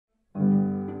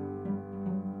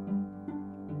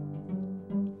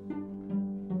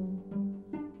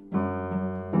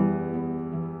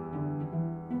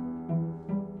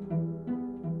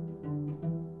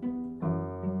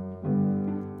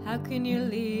can you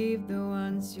leave the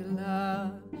ones you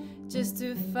love just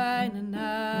to find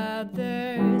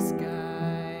another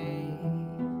sky?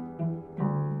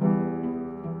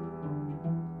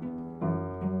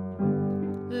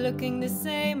 Looking the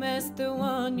same as the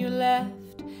one you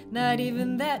left, not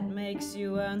even that makes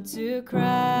you want to cry.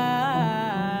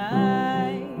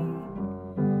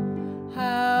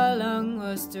 How long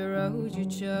was the road you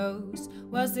chose?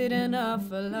 Was it an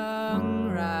awful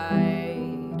long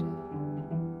ride?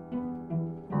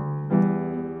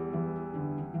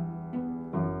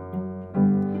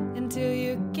 Until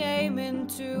you came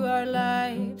into our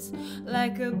lives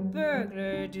like a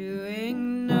burglar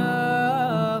doing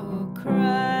no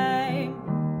crime.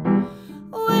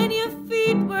 When your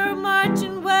feet were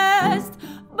marching west,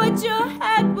 but your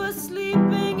head was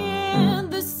sleeping in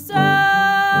the south.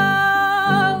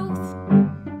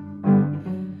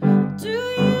 Do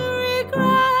you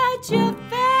regret your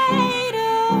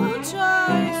fatal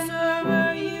choice, or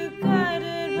were you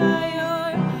guided by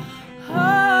your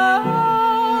hope?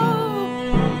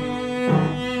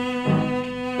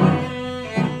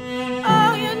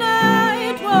 All you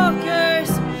night walkers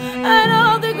and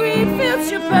all the green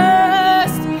fields you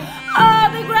passed, all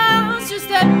the grounds you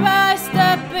stepped by,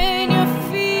 stepping your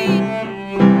feet,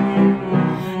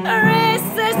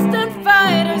 resistant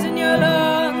fighters in your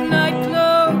long night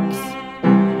cloaks.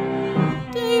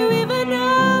 Do you even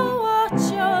know what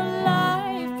your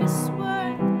life is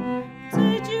worth?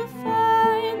 Did you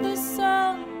find the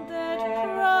sun that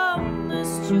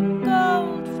promised you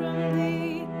gold from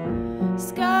the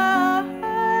sky?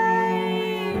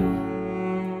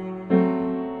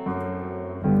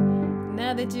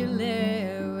 Now that you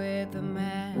live with a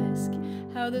mask,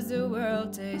 how does the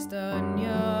world taste on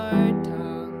your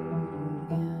tongue?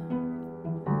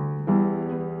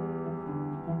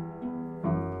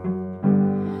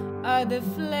 Are the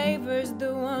flavors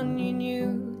the one you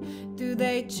knew? Do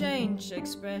they change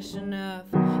expression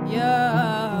of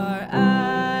your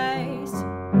eyes?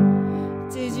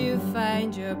 Did you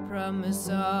find your promise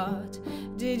odd?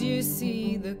 Did you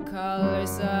see the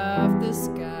colors of the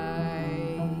sky?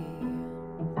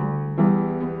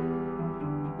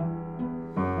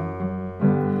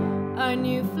 Are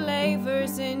new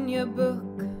flavors in your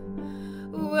book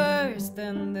worse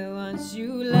than the ones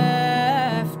you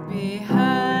left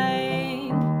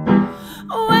behind?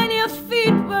 When your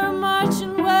feet were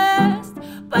marching west,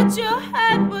 but your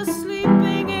head was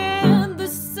sleeping in the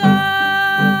south.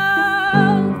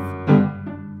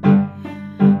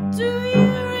 Do you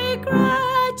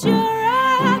regret your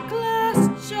reckless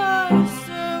choice,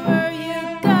 or were you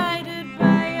guided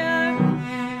by your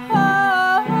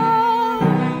heart?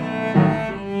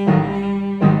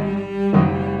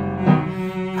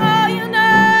 All you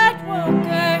night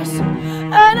walkers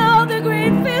and all the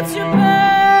green fields you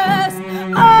passed,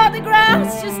 all the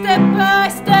grounds you step by,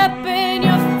 step in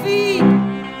your feet,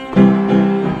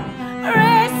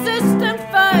 resistant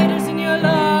fighters in your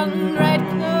long red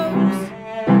clothes.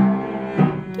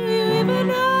 Do you even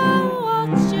know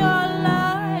what your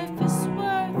life is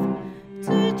worth?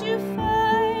 Did you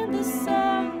find the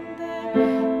sun that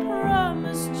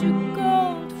promised you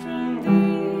gold from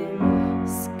the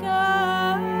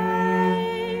sky?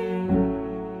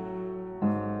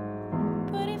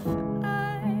 But if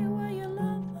I were your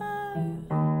lover,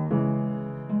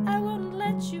 I wouldn't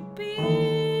let you